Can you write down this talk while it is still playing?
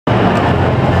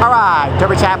Alright,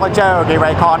 Derby Chaplain Joe, get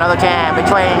ready to call another jam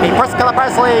between the PrissKilla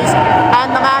Prezleys and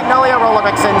the Magnolia roller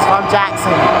Vixens from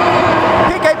Jackson.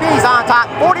 PKPs on top,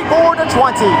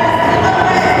 44-20.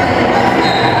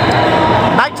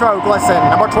 Nitro Glisten,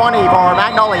 number 20 for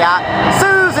Magnolia.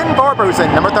 Susan for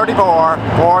Bruisin, number 34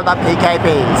 for the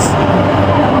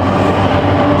PKPs.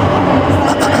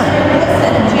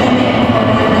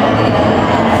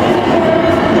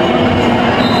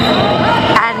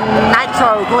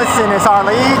 Glisten is our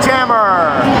lead jammer.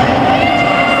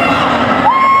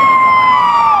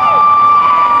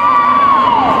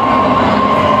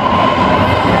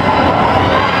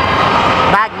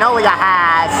 Magnolia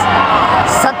has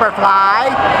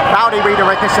Semperfly, Rowdy Rita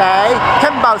Ricochet,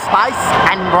 Kimbo Spice,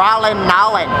 and Rollin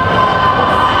Nolan.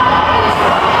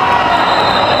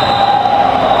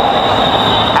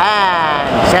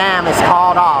 And jam is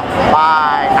called off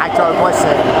by Nitro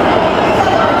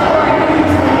Glisten.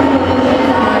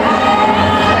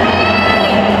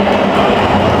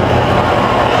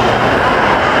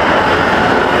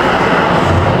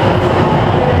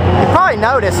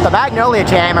 Notice the Magnolia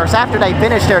jammers, after they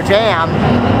finish their jam,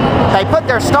 they put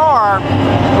their star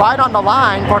right on the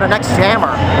line for the next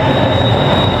jammer.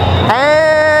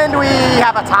 And we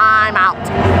have a timeout.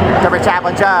 Derby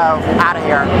Chaplain Joe out of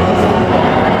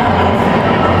here.